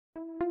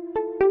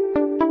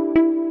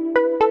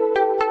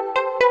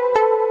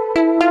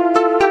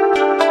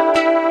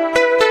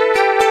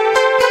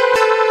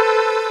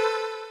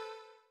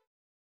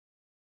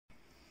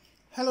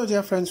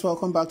dear friends,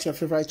 welcome back to your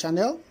favorite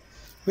channel,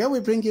 where we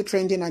bring you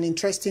trending and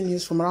interesting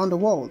news from around the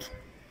world.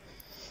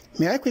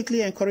 May I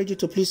quickly encourage you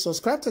to please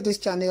subscribe to this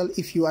channel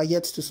if you are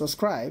yet to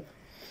subscribe.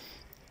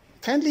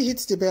 Kindly hit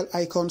the bell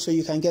icon so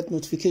you can get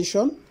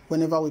notification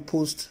whenever we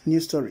post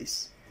new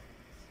stories.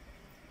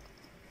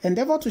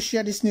 Endeavor to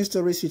share these news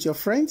stories with your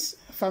friends,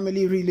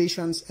 family,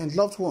 relations, and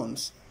loved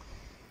ones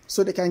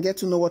so they can get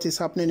to know what is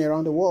happening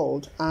around the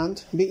world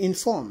and be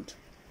informed.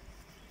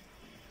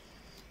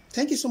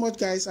 Thank you so much,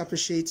 guys. I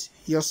appreciate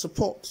your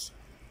support.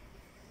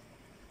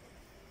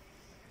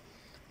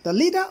 The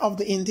leader of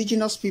the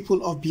indigenous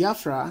people of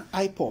Biafra,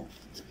 IPOB,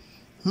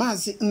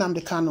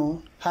 Nnamdi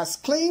Kanu, has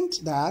claimed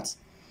that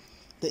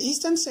the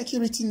Eastern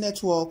Security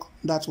Network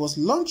that was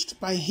launched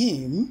by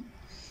him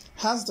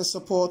has the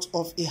support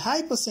of a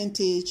high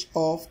percentage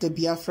of the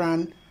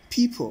Biafran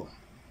people.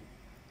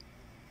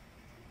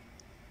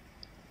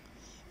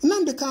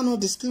 Nnamdi Kanu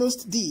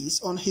disclosed this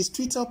on his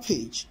Twitter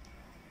page,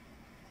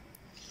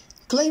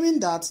 claiming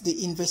that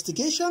the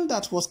investigation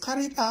that was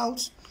carried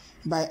out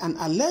by an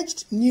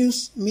alleged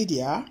news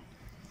media,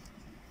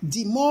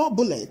 The More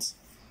Bullet,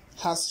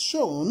 has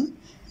shown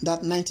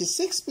that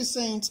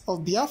 96%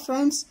 of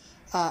Biafrans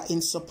are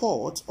in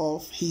support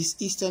of his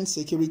Eastern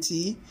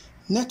Security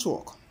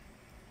Network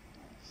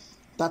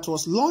that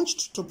was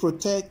launched to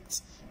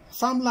protect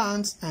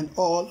farmlands and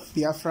all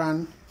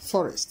Biafran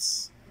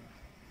forests.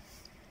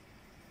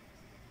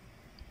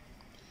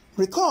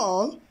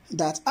 Recall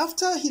that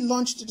after he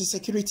launched the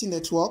security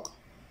network,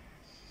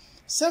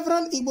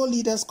 several Igbo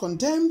leaders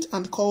condemned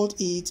and called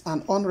it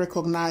an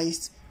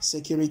unrecognized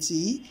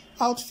security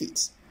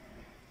outfit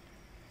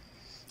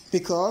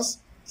because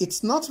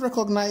it's not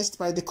recognized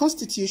by the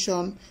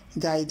constitution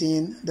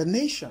guiding the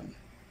nation.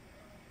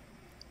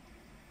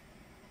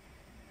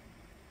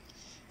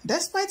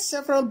 Despite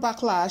several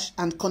backlash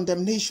and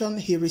condemnation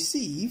he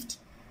received,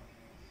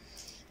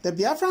 the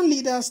Biafran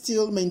leader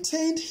still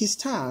maintained his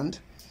stand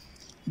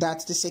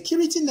that the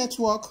security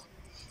network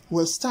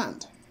will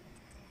stand,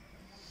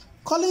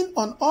 calling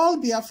on all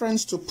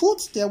Biafrans to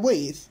put their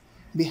weight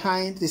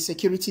behind the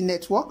security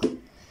network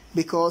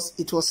because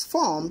it was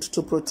formed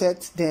to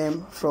protect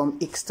them from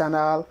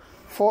external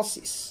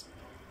forces.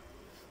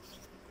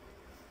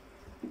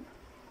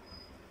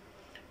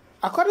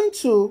 According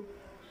to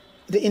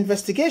the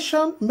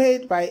investigation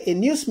made by a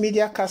news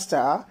media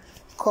caster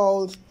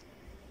called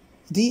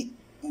The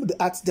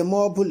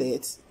More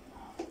Bullet,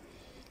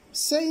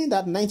 saying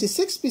that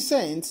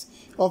 96%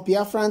 of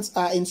Biafrans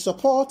are in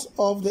support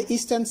of the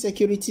Eastern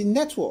Security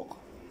Network.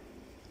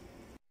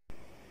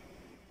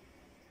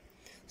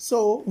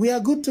 So we are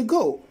good to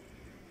go.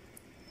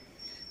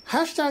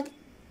 Hashtag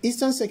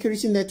Eastern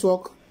Security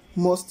Network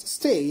must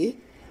stay.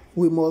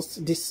 We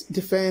must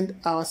defend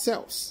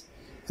ourselves,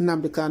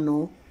 Nnamdi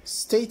Kanu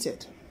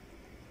stated.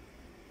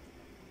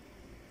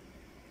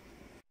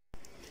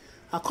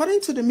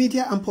 According to the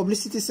Media and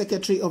Publicity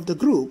Secretary of the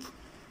group,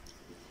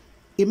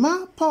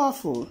 Ima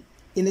Powerful,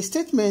 in a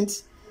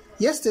statement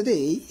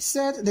yesterday,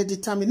 said the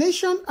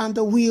determination and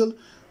the will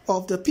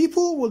of the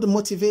people will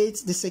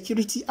motivate the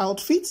security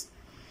outfit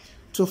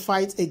to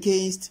fight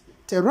against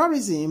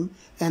terrorism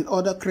and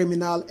other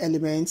criminal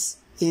elements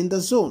in the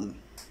zone.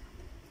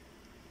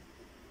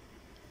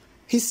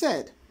 He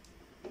said,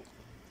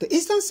 the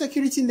Eastern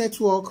Security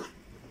Network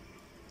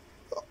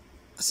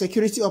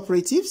security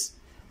operatives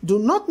do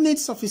not need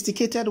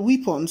sophisticated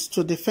weapons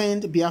to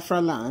defend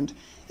Biafra land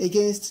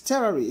against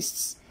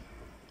terrorists,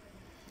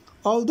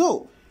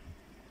 although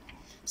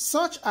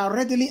such are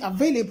readily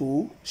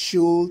available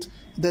should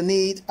the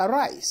need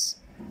arise.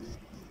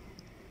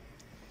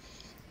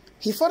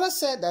 He further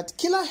said that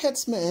killer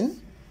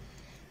headsmen,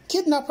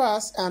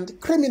 kidnappers,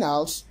 and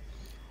criminals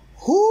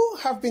who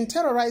have been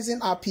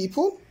terrorizing our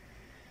people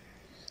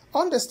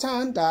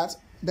understand that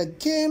the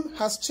game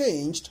has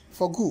changed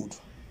for good.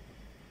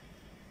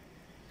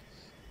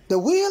 The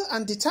will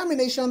and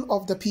determination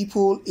of the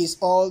people is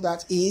all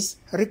that is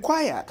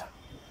required.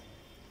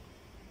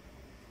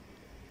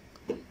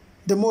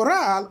 The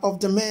morale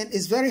of the men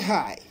is very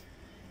high.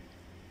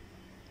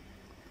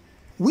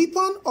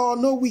 Weapon or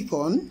no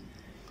weapon,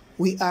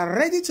 we are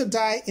ready to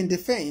die in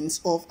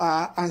defense of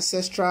our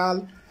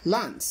ancestral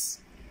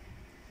lands.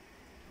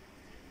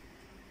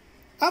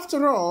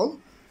 After all,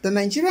 the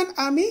Nigerian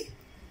army,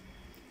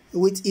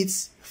 with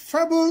its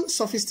feeble,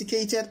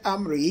 sophisticated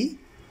armory,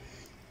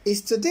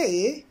 is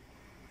today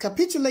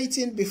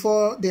capitulating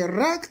before the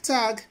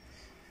ragtag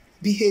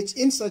BH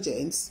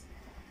insurgents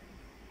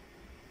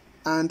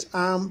and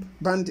armed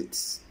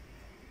bandits.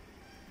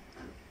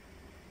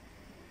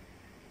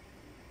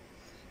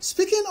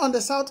 Speaking on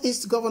the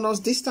Southeast governors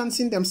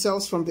distancing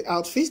themselves from the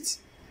outfit,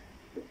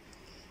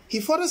 he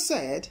further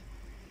said,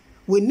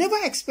 we never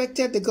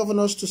expected the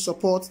governors to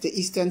support the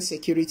Eastern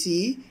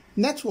Security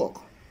Network.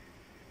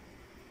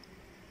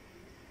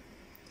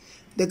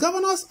 The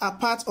governors are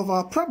part of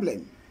our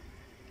problem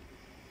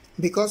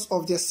because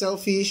of their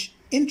selfish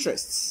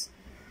interests.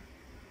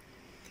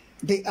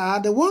 They are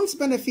the ones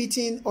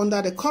benefiting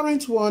under the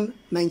current one,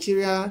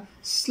 Nigeria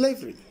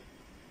slavery.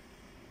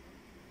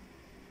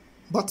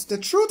 But the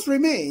truth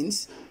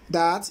remains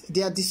that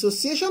their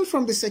dissociation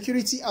from the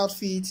security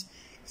outfit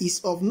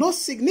is of no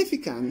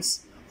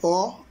significance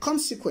or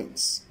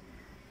consequence.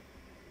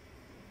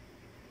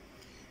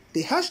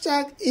 The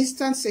hashtag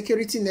Instant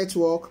Security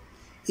Network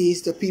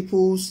is the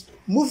people's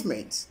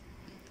movement,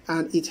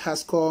 and it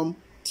has come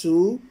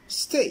to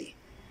stay.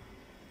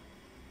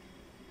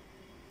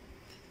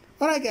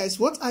 Alright guys,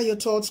 what are your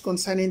thoughts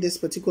concerning this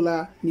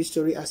particular news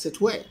story as it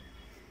were?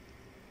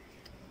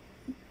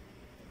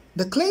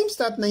 The claims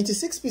that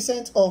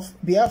 96% of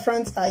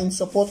Biafrans are in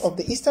support of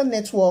the Eastern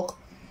Network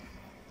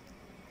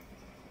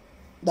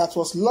that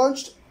was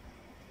launched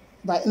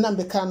by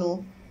Nnamdi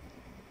Kanu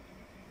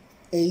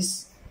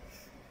is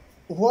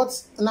what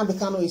Nnamdi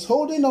Kanu is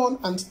holding on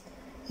and,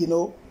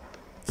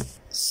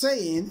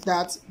 saying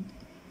that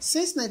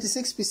since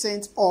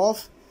 96%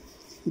 of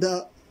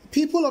the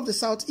people of the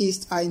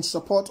Southeast are in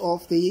support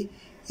of the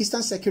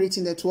Eastern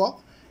Security Network,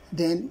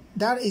 then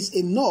that is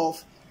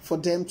enough for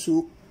them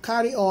to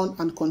carry on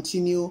and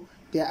continue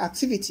their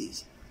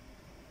activities.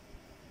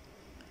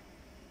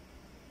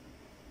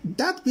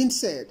 That being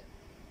said,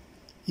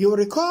 you'll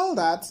recall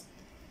that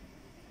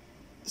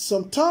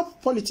some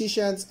top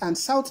politicians and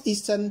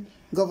Southeastern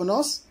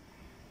governors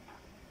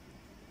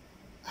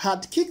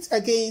had kicked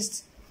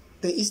against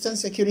the Eastern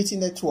Security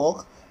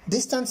Network,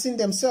 distancing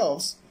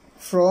themselves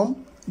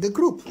from the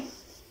group.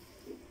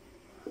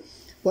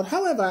 But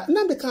however,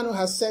 Nnamdi Kanu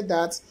has said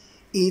that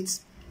it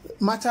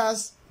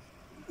matters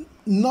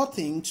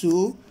nothing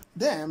to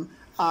them,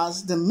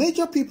 as the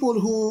major people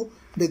who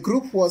the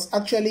group was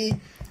actually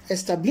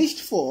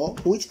established for,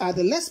 which are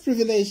the less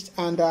privileged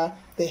and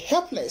the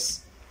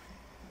helpless,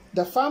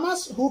 the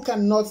farmers who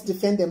cannot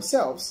defend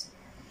themselves,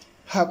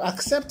 have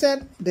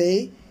accepted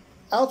the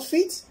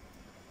outfit,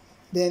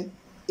 then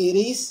it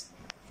is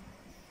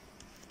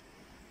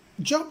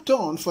job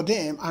done for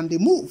them and they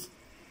move.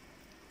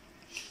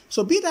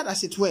 So be that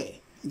as it were,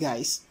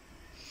 guys,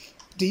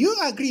 do you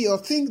agree or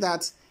think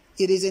that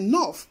it is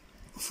enough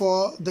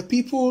for the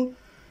people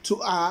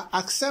to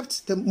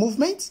accept the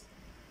movement,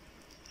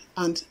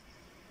 and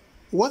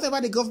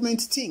whatever the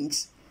government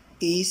thinks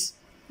is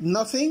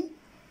nothing?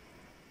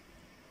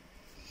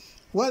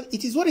 Well,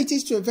 it is what it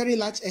is to a very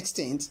large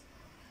extent.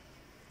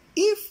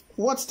 If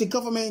what the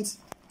government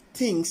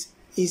thinks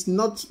is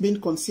not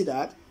being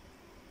considered,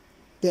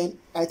 then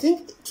I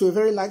think to a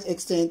very large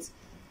extent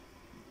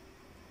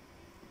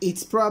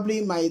it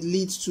probably might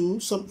lead to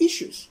some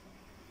issues.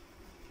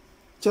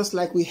 Just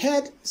like we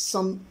heard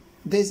some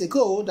days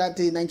ago that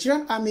the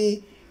Nigerian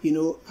army,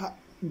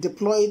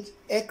 deployed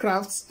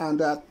aircrafts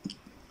and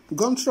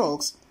gun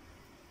trucks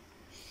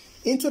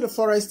into the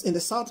forest in the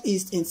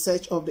southeast in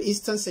search of the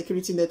Eastern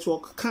Security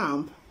Network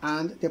camp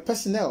and their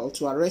personnel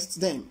to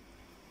arrest them,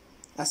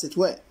 as it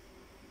were.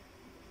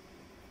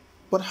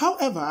 But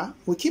however,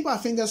 we keep our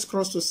fingers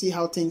crossed to see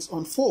how things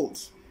unfold.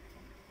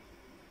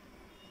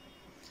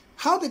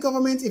 How the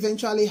government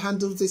eventually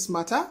handles this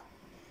matter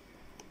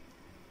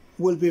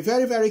will be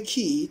very, very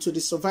key to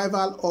the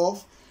survival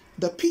of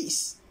the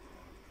peace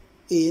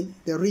in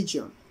the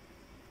region.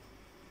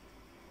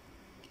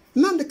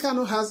 Nnamdi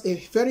Kanu has a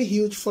very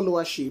huge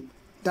followership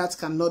that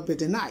cannot be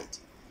denied.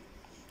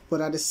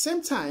 But at the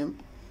same time,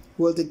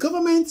 will the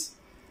government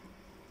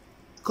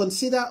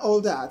consider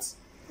all that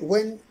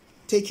when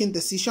taking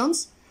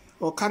decisions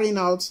or carrying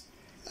out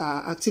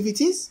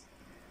activities?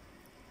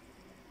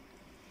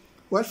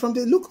 Well, from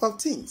the look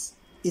of things,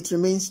 it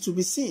remains to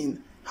be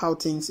seen how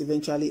things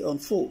eventually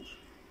unfold.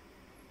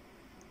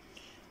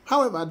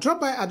 However,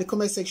 drop by at the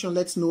comment section,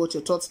 let's know what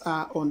your thoughts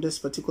are on this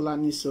particular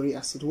news story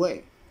as it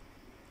were.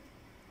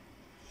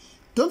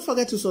 Don't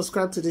forget to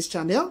subscribe to this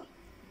channel.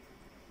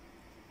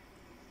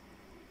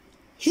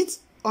 Hit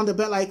on the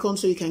bell icon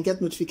so you can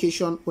get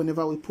notification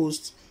whenever we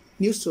post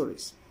news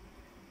stories.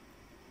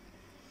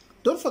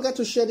 Don't forget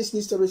to share these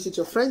news stories with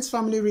your friends,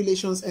 family,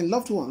 relations, and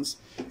loved ones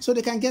so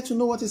they can get to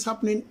know what is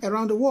happening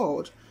around the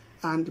world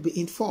and be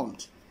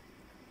informed.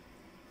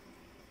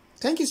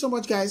 Thank you so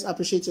much, guys. I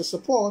appreciate your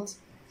support,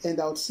 and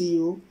I'll see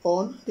you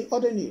on the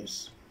other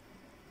news.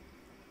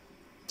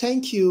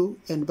 Thank you,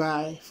 and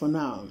bye for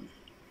now.